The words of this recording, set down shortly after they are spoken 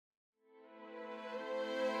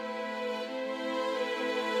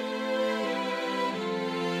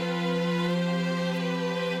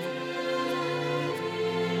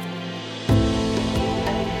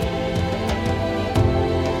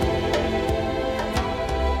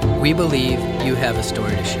We believe you have a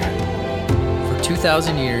story to share. For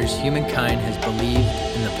 2,000 years, humankind has believed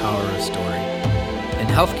in the power of story. In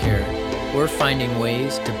healthcare, we're finding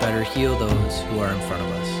ways to better heal those who are in front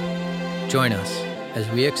of us. Join us as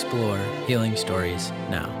we explore healing stories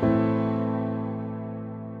now.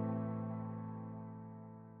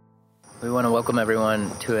 We want to welcome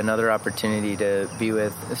everyone to another opportunity to be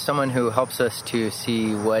with someone who helps us to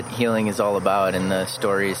see what healing is all about and the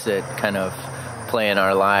stories that kind of play in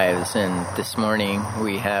our lives. And this morning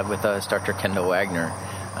we have with us Dr. Kendall Wagner.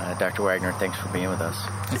 Dr. Wagner, thanks for being with us.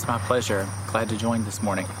 It's my pleasure. Glad to join this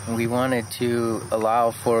morning. We wanted to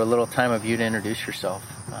allow for a little time of you to introduce yourself.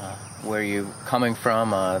 Where are you coming from,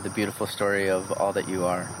 the beautiful story of all that you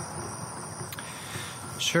are.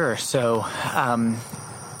 Sure. So I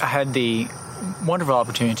had the wonderful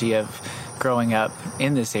opportunity of growing up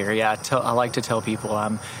in this area. I like to tell people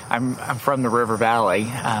I'm from the River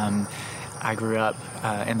Valley. I grew up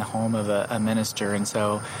in the home of a minister, and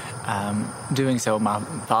so doing so, my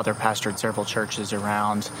father pastored several churches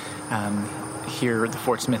around here, the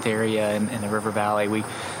Fort Smith area in the River Valley. We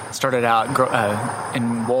started out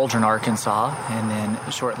in Waldron, Arkansas, and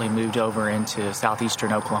then shortly moved over into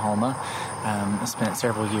southeastern Oklahoma. Spent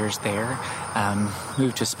several years there.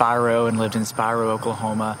 Moved to Spiro and lived in Spiro,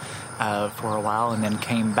 Oklahoma for a while, and then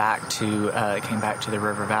came back to the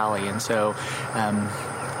River Valley. And so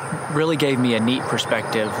really gave me a neat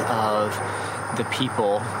perspective of the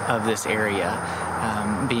people of this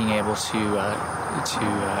area, being able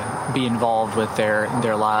to be involved with their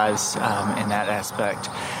lives in that aspect.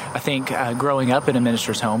 I think growing up in a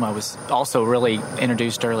minister's home, I was also really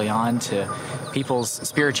introduced early on to people's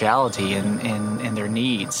spirituality and their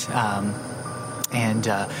needs. And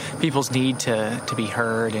people's need to be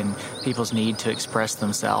heard and people's need to express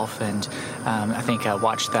themselves. And I think I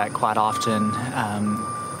watched that quite often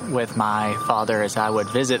with my father as I would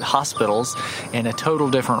visit hospitals in a total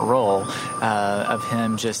different role of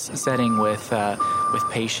him just sitting with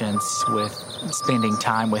patients, with spending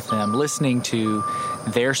time with them, listening to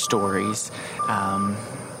their stories,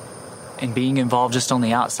 and being involved just on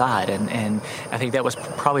the outside. And I think that was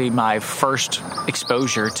probably my first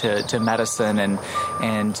exposure to medicine and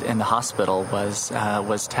the hospital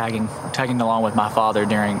was tagging along with my father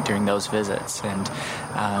during those visits. And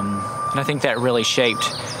I think that really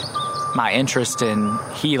shaped my interest in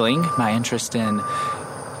healing, my interest in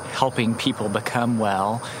helping people become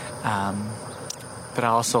well. But I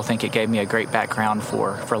also think it gave me a great background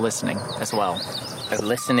for listening as well.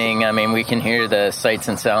 Listening, I mean, we can hear the sights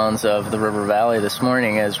and sounds of the River Valley this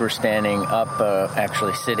morning as we're standing up,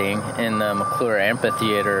 actually sitting in the McClure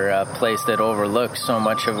Amphitheater, a place that overlooks so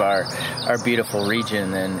much of our beautiful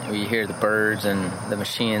region. And we hear the birds and the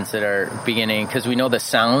machines that are beginning, because we know the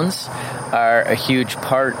sounds are a huge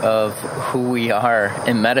part of who we are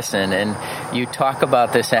in medicine. And you talk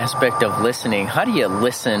about this aspect of listening. How do you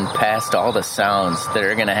listen past all the sounds that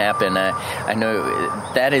are going to happen? I know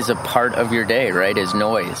that is a part of your day, right? Is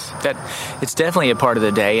noise. That it's definitely a part of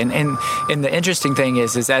the day, and the interesting thing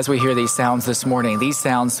is as we hear these sounds this morning, these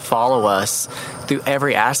sounds follow us through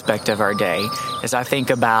every aspect of our day. As I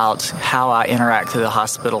think about how I interact through the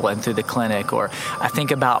hospital and through the clinic, or I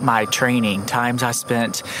think about my training, times I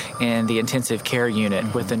spent in the intensive care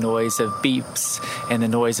unit with the noise of beeps and the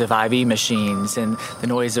noise of IV machines and the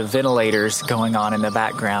noise of ventilators going on in the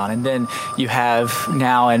background. And then you have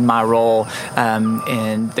now in my role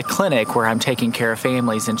in the clinic where I'm taking care of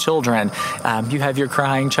families and children, you have your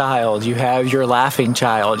crying child, you have your laughing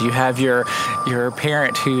child, you have your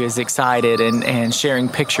parent who is excited and sharing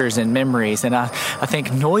pictures and memories. And I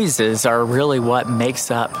think noises are really what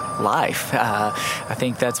makes up life. I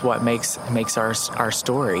think that's what makes our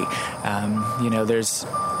story. There's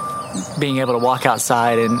being able to walk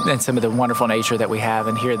outside and some of the wonderful nature that we have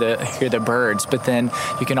and hear the birds, but then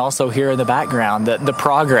you can also hear in the background the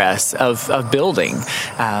progress of building,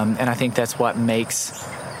 and I think that's what makes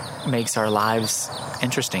our lives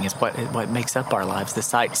interesting. Is what makes up our lives, the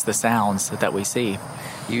sights, the sounds that we see.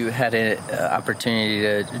 You had an opportunity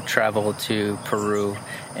to travel to Peru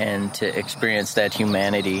and to experience that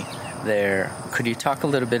humanity there. Could you talk a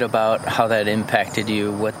little bit about how that impacted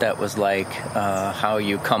you, what that was like, how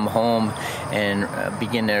you come home and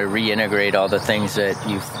begin to reintegrate all the things that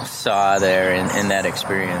you saw there in that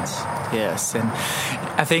experience? Yes, and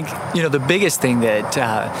I think the biggest thing that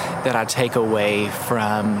I take away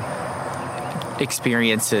from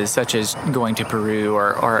experiences such as going to Peru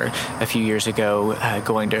or a few years ago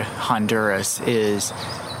going to Honduras is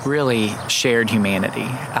really shared humanity.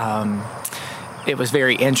 It was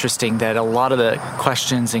very interesting that a lot of the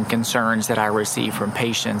questions and concerns that I received from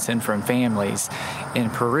patients and from families in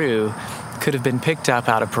Peru could have been picked up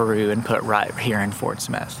out of Peru and put right here in Fort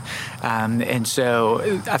Smith. And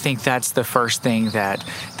so I think that's the first thing that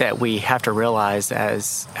we have to realize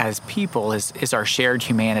as people is our shared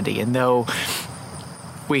humanity. And though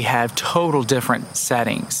we have total different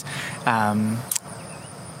settings,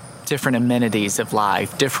 different amenities of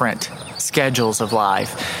life, different schedules of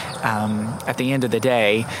life, at the end of the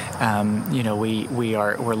day,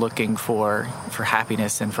 we're looking for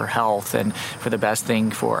happiness and for health and for the best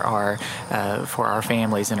thing for our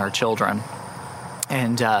families and our children.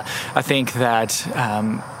 And I think that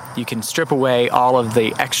you can strip away all of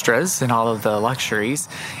the extras and all of the luxuries,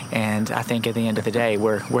 and I think at the end of the day,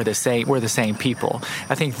 we're the same people.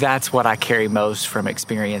 I think that's what I carry most from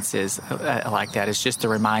experiences like that. It's just a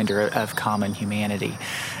reminder of common humanity.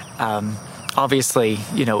 Obviously,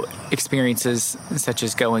 experiences such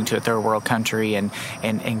as going to a third world country and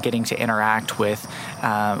getting to interact with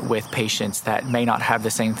patients that may not have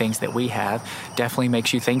the same things that we have definitely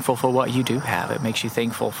makes you thankful for what you do have. It makes you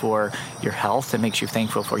thankful for your health. It makes you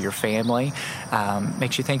thankful for your family.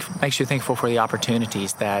 Makes you thankful for the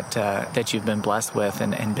opportunities that you've been blessed with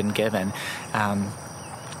and been given.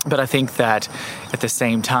 But I think that at the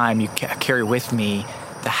same time, you carry with me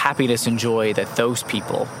the happiness and joy that those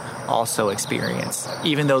people also experience,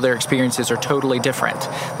 even though their experiences are totally different.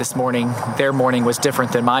 This morning, their morning was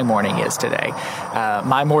different than my morning is today.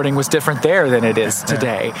 My morning was different there than it is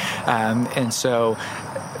today. And so,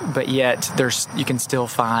 but yet you can still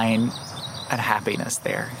find a happiness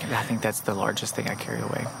there. I think that's the largest thing I carry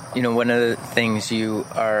away. One of the things you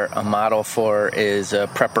are a model for is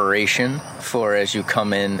preparation for as you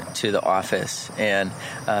come in to the office. And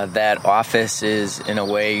that office is, in a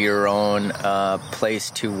way, your own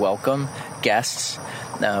place to welcome guests.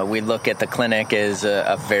 We look at the clinic as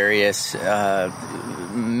a various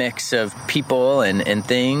mix of people and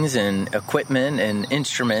things and equipment and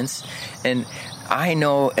instruments. And I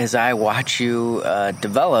know as I watch you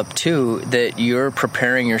develop, too, that you're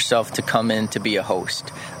preparing yourself to come in to be a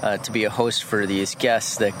host for these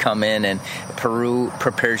guests that come in, and Peru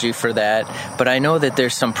prepares you for that. But I know that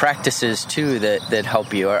there's some practices, too, that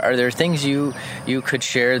help you. Are there things you could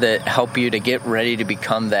share that help you to get ready to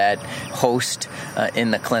become that host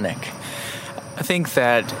in the clinic? I think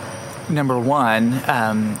that number one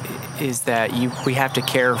is that we have to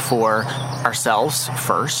care for ourselves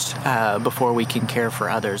first before we can care for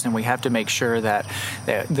others, and we have to make sure that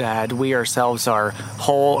we ourselves are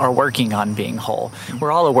whole or working on being whole.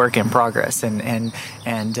 We're all a work in progress, and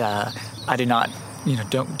I do not.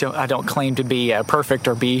 I don't claim to be perfect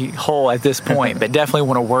or be whole at this point, but definitely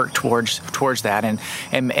want to work towards that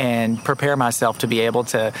and prepare myself to be able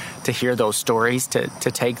to hear those stories, to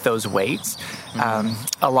take those weights.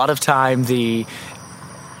 Mm-hmm. A lot of times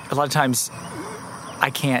I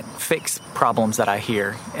can't fix problems that I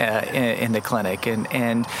hear in the clinic,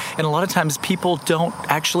 and a lot of times people don't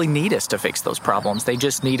actually need us to fix those problems. They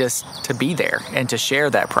just need us to be there and to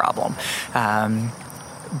share that problem.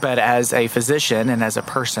 But as a physician and as a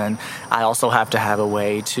person, I also have to have a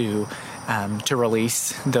way to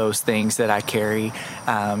release those things that I carry,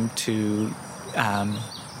 to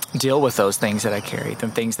deal with those things that I carry, the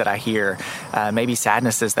things that I hear, maybe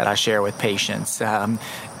sadnesses that I share with patients,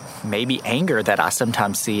 maybe anger that I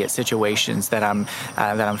sometimes see at situations that I'm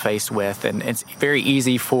faced with, and it's very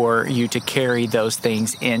easy for you to carry those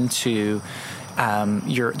things into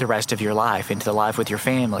the rest of your life, into the life with your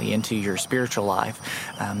family, into your spiritual life,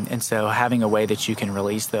 and so having a way that you can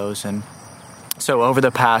release those. And so over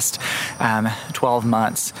the past 12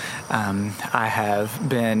 months, I have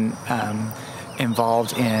been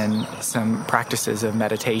involved in some practices of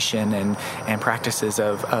meditation and practices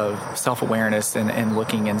of self-awareness and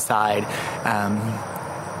looking inside,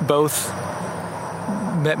 both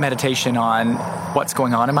meditation on what's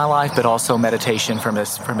going on in my life, but also meditation from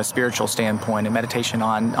a spiritual standpoint, and meditation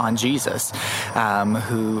on Jesus,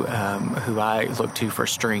 who I look to for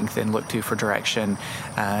strength and look to for direction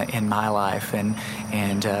in my life, and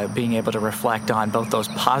being able to reflect on both those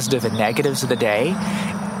positive and negatives of the day,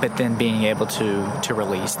 but then being able to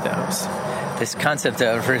release those. This concept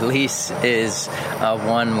of release is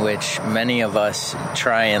one which many of us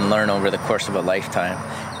try and learn over the course of a lifetime,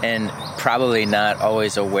 and probably not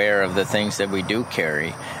always aware of the things that we do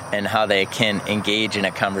carry and how they can engage in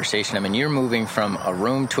a conversation. I mean, you're moving from a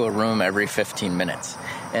room to a room every 15 minutes.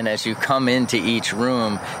 And as you come into each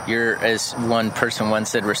room, you're, as one person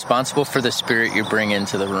once said, responsible for the spirit you bring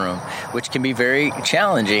into the room, which can be very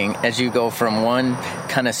challenging as you go from one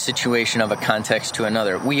kind of situation of a context to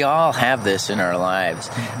another. We all have this in our lives.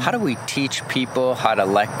 Mm-hmm. How do we teach people how to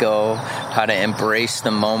let go, how to embrace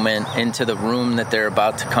the moment into the room that they're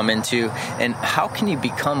about to come into? And how can you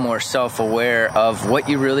become more self-aware of what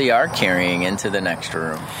you really are carrying into the next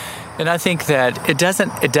room? And I think that it does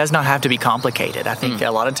not have to be complicated. I think a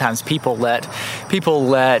lot of times people let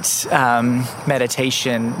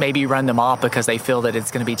meditation maybe run them off because they feel that it's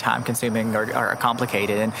going to be time consuming or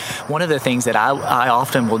complicated. And one of the things that I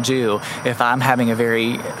often will do if I'm having a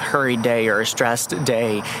very hurried day or a stressed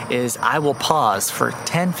day is I will pause for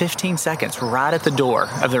 10, 15 seconds right at the door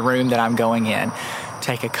of the room that I'm going in.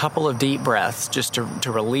 Take a couple of deep breaths just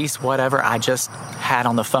to release whatever I just had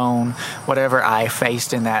on the phone, whatever I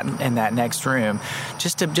faced in that next room.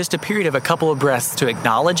 Just a period of a couple of breaths to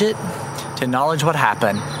acknowledge it, to acknowledge what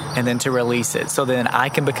happened, and then to release it. So then I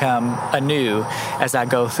can become anew as I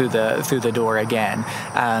go through the door again,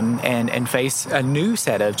 and face a new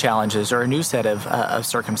set of challenges or a new set of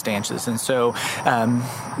circumstances. And so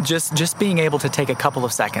just being able to take a couple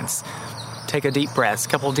of seconds. Take a deep breath, a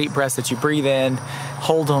couple of deep breaths that you breathe in,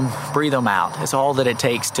 hold them, breathe them out. It's all that it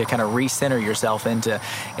takes to kind of recenter yourself into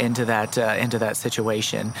that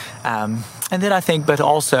situation. And then I think, but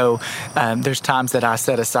also there's times that I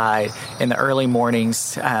set aside in the early mornings,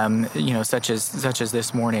 such as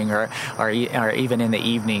this morning, or even in the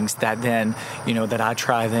evenings, that then that I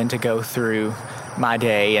try then to go through my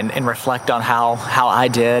day and reflect on how I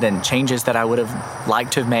did and changes that I would have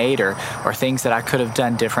liked to have made or things that I could have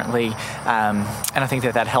done differently. And I think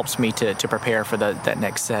that helps me to prepare for that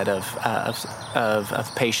next set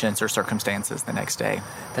of patients or circumstances the next day.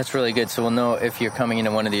 That's really good. So we'll know if you're coming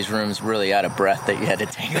into one of these rooms really out of breath that you had to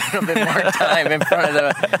take a little bit more time in front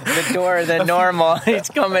of the door than normal. It's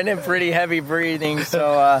coming in pretty heavy breathing.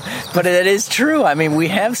 So, but it is true. I mean, we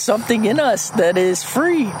have something in us that is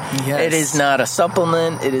free. Yes. It is not a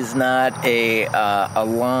supplement. It is not a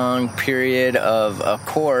long period of a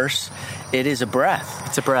course. It is a breath.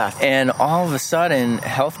 It's a breath. And all of a sudden,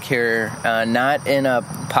 healthcare, not in a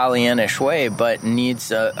Pollyannish way, but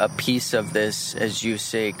needs a piece of this, as you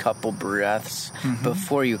say, couple breaths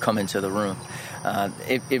before you come into the room.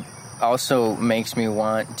 It also makes me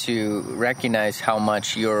want to recognize how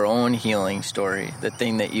much your own healing story, the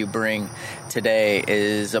thing that you bring today,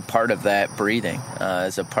 is a part of that breathing,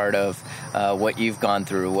 is a part of what you've gone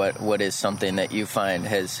through, what is something that you find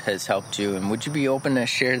has helped you. And would you be open to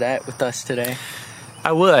share that with us today?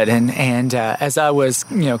 I would, and as I was,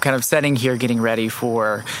 kind of sitting here getting ready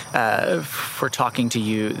for talking to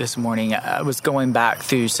you this morning, I was going back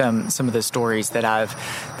through some of the stories that I've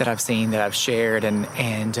seen, that I've shared, and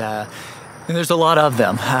there's a lot of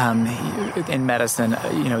them. In medicine,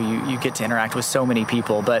 you get to interact with so many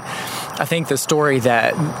people, but I think the story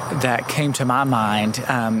that came to my mind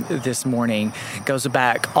this morning goes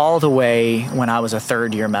back all the way when I was a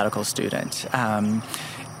third-year medical student.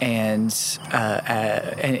 And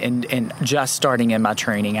just starting in my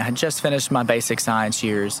training. I had just finished my basic science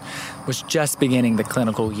years, was just beginning the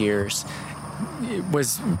clinical years. It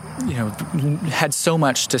was, had so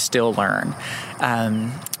much to still learn.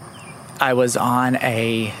 I was on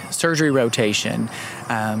a surgery rotation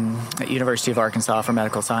at University of Arkansas for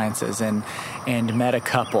medical sciences, and met a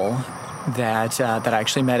couple that I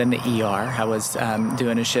actually met in the ER. I was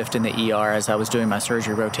doing a shift in the ER as I was doing my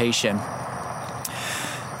surgery rotation.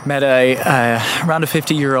 Met around a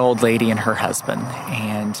 50-year-old lady and her husband,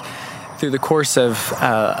 and through the course of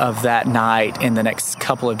that night and the next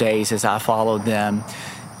couple of days as I followed them,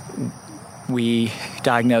 we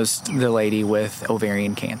diagnosed the lady with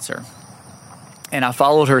ovarian cancer. And I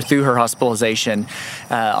followed her through her hospitalization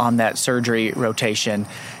on that surgery rotation,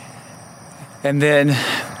 and then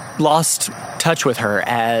lost touch with her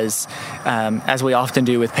as we often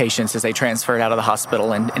do with patients as they transferred out of the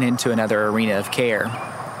hospital and into another arena of care.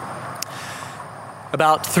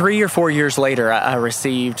 About 3 or 4 years later, I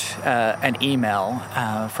received an email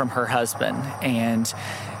from her husband, and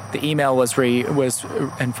the email was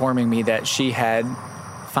informing me that she had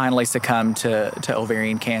finally succumbed to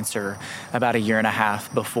ovarian cancer about 1.5 years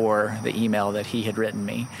before the email that he had written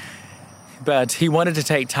me. But he wanted to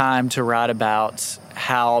take time to write about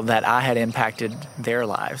how that I had impacted their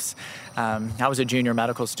lives. I was a junior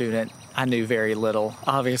medical student. I knew very little.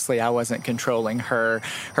 Obviously, I wasn't controlling her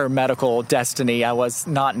medical destiny. I was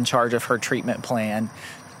not in charge of her treatment plan.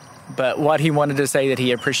 But what he wanted to say that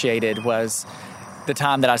he appreciated was the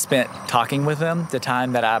time that I spent talking with them, the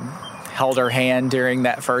time that I held her hand during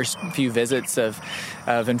that first few visits of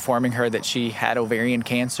informing her that she had ovarian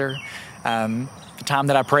cancer. The time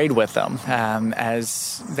that I prayed with them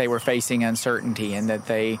as they were facing uncertainty and that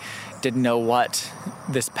they didn't know what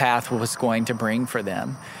this path was going to bring for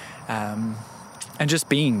them. And just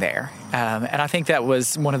being there. And I think that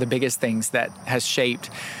was one of the biggest things that has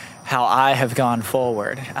shaped how I have gone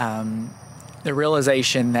forward. The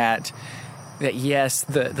realization that yes,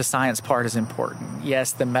 the science part is important.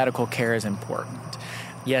 Yes, the medical care is important.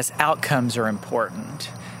 Yes, outcomes are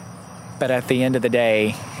important. But at the end of the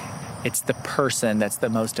day, it's the person that's the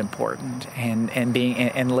most important, and being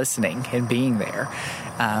and listening and being there.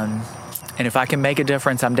 And if I can make a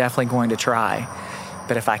difference, I'm definitely going to try.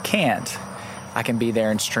 But if I can't, I can be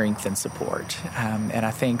there in strength and support. And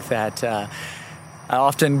I think that I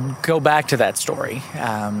often go back to that story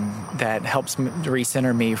that helps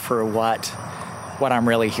recenter me for what I'm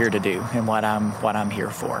really here to do and what I'm here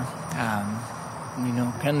for.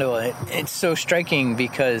 Kendall, it's so striking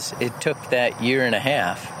because it took that year and a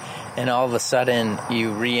half, and all of a sudden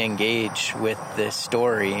you re-engage with this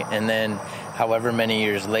story, and then however many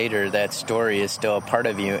years later, that story is still a part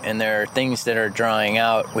of you, and there are things that are drawing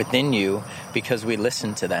out within you because we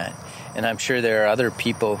listen to that. And I'm sure there are other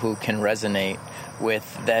people who can resonate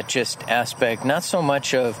with that just aspect, not so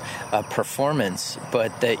much of a performance,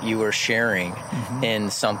 but that you are sharing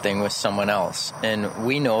in something with someone else. And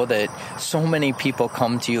we know that so many people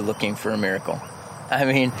come to you looking for a miracle. I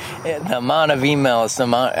mean, the amount of emails,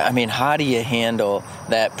 how do you handle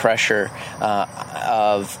that pressure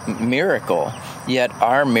of miracle? Yet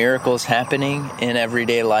are miracles happening in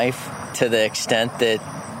everyday life to the extent that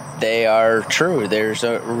they are true? There's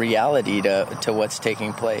a reality to what's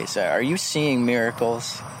taking place. Are you seeing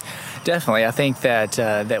miracles? Definitely. I think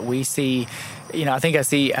that we see, I think I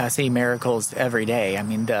see miracles every day. I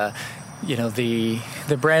mean, the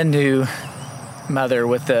brand new mother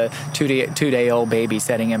with the two-day-old baby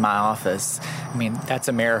sitting in my office. I mean, that's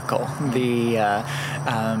a miracle. The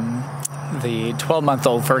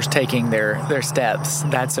 12-month-old first taking their steps,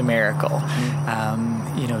 that's a miracle.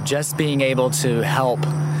 Just being able to help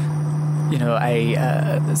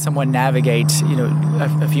someone navigate.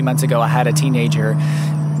 A few months ago I had a teenager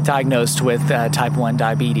diagnosed with type 1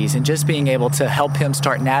 diabetes, and just being able to help him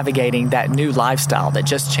start navigating that new lifestyle that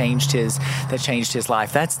just changed his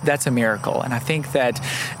life, that's a miracle. And I think that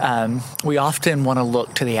we often want to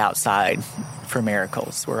look to the outside for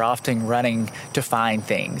miracles. We're often running to find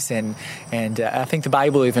things, and I think the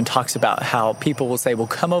Bible even talks about how people will say, well,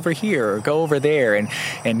 come over here or go over there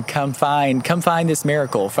and come find this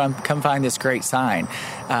miracle, come find this great sign.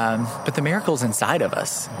 But the miracle's inside of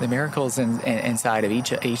us. The miracle's inside of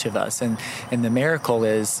each of us, and the miracle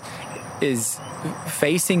is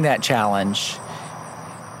facing that challenge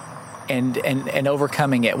and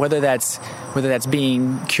overcoming it, whether that's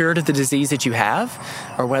being cured of the disease that you have,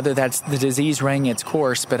 or whether that's the disease running its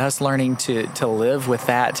course, but us learning to live with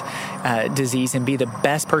that disease and be the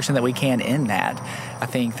best person that we can in that. I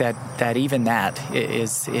think that even that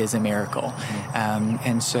is a miracle.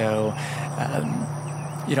 And so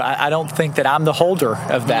I don't think that I'm the holder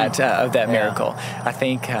of that miracle. I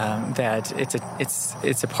think that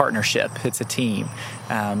it's a partnership. It's a team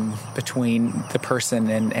between the person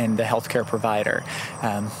and the healthcare provider.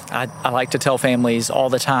 I like to tell families all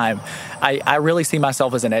the time, I really see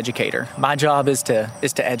myself as an educator. My job is to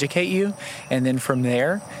educate you, and then from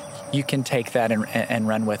there, you can take that and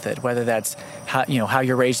run with it, whether that's how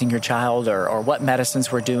you're raising your child, or what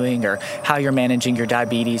medicines we're doing, or how you're managing your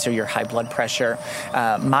diabetes or your high blood pressure.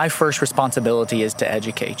 My first responsibility is to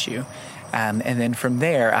educate you. And then from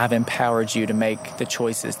there, I've empowered you to make the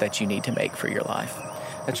choices that you need to make for your life.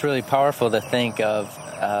 It's really powerful to think of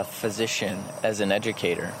a physician as an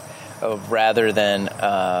educator rather than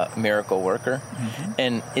a miracle worker. Mm-hmm.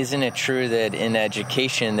 And isn't it true that in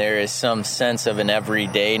education there is some sense of an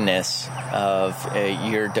everydayness of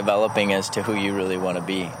you're developing as to who you really want to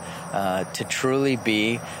be, to truly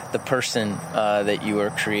be the person that you were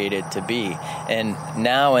created to be. And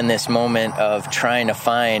now in this moment of trying to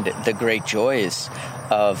find the great joys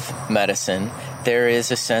of medicine, there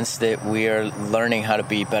is a sense that we are learning how to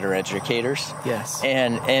be better educators. Yes.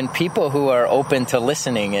 And people who are open to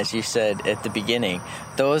listening, as you said at the beginning.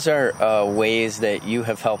 Those are ways that you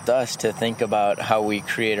have helped us to think about how we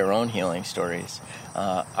create our own healing stories.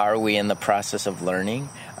 Are we in the process of learning?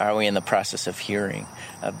 Are we in the process of hearing?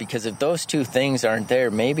 Because if those two things aren't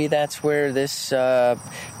there, maybe that's where this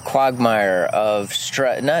quagmire of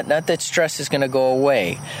stress, not that stress is going to go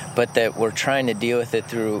away, but that we're trying to deal with it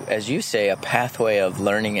through, as you say, a pathway of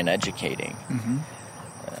learning and educating. Mm-hmm.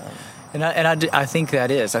 I think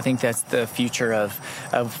that is. I think that's the future of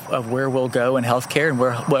where we'll go in healthcare and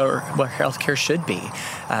where healthcare should be.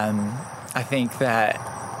 I think that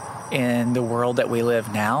in the world that we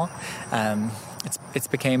live now, it's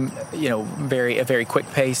became a very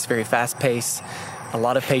quick pace, very fast pace, a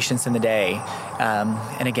lot of patients in the day.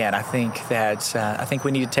 And again, I think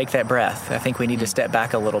we need to take that breath. I think we need to step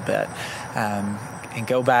back a little bit and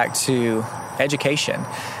go back to education.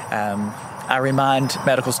 I remind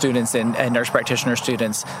medical students and nurse practitioner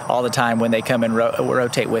students all the time when they come and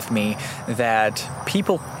rotate with me that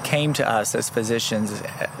people came to us as physicians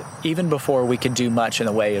even before we could do much in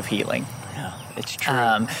the way of healing. Yeah, it's true.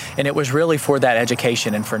 And it was really for that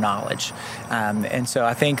education and for knowledge. And so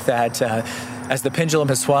I think that as the pendulum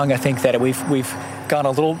has swung, I think that we've gone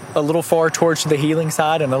a little far towards the healing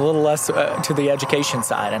side and a little less to the education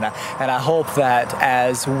side. And I hope that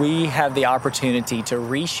as we have the opportunity to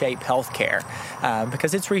reshape healthcare,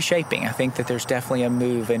 because it's reshaping, I think that there's definitely a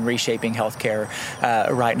move in reshaping healthcare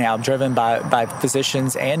right now, driven by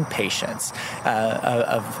physicians and patients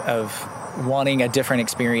of wanting a different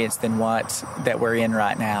experience than that we're in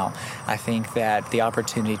right now. I think that the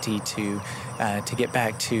opportunity to get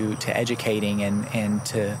back to educating and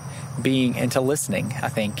to being and to listening, I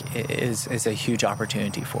think, is a huge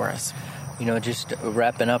opportunity for us. Just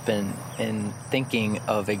wrapping up and thinking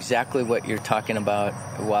of exactly what you're talking about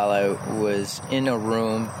while I was in a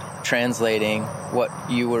room translating what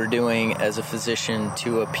you were doing as a physician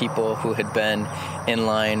to a people who had been in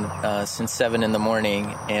line since 7 in the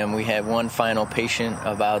morning, and we had one final patient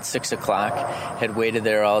about 6 o'clock, had waited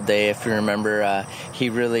there all day. If you remember, he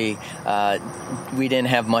really, we didn't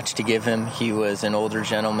have much to give him. He was an older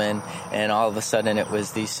gentleman, and all of a sudden it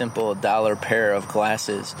was these simple $1 pair of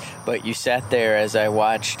glasses. But you sat there as I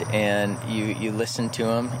watched, and you listened to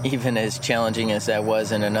him, even as challenging as that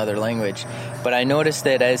was in another language. But I noticed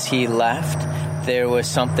that as he left, there was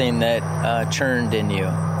something that churned in you,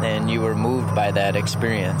 and you were moved by that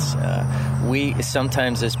experience. We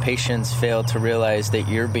sometimes as patients fail to realize that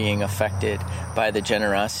you're being affected by the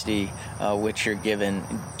generosity which you're given.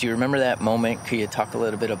 Do you remember that moment? Could you talk a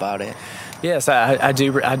little bit about it? Yes, I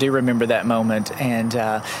do remember that moment, and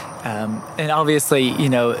obviously,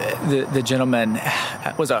 the gentleman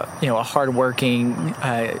was a hardworking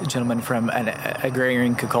gentleman from an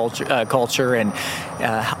agrarian culture, and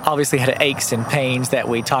obviously had aches and pains that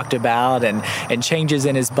we talked about, and changes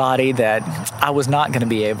in his body that I was not going to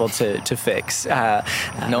be able to fix.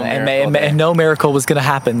 And no miracle was going to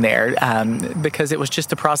happen there because it was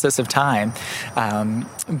just a process of time.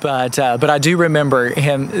 But I do remember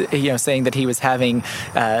him, saying that he was having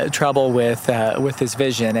trouble with his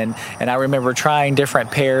vision, and I remember trying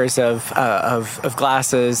different pairs of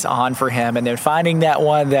glasses on for him, and then finding that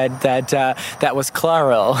one that was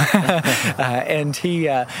claro, and he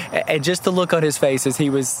and just the look on his face as he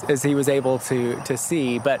was able to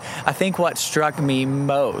see. But I think what struck me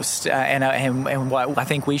most, and what I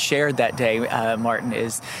think we shared that day, Martin,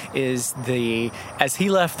 is as he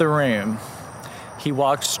left the room, he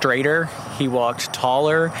walked straighter. He walked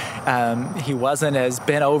taller. He wasn't as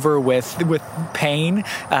bent over with pain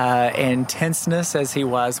and tenseness as he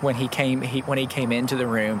was when he came into the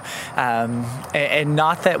room. And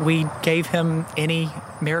not that we gave him any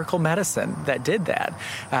miracle medicine that did that,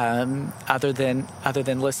 other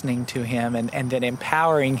than listening to him and then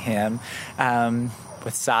empowering him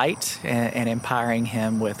with sight and empowering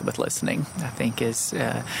him with listening, I think is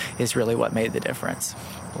really what made the difference.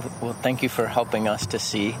 Well, thank you for helping us to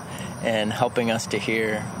see and helping us to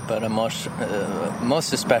hear, but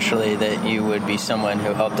most especially that you would be someone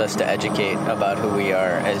who helped us to educate about who we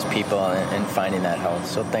are as people and finding that health.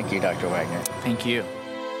 So thank you, Dr. Wagner. Thank you.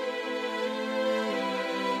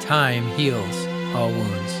 Time heals all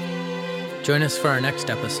wounds. Join us for our next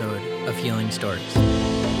episode of Healing Stories.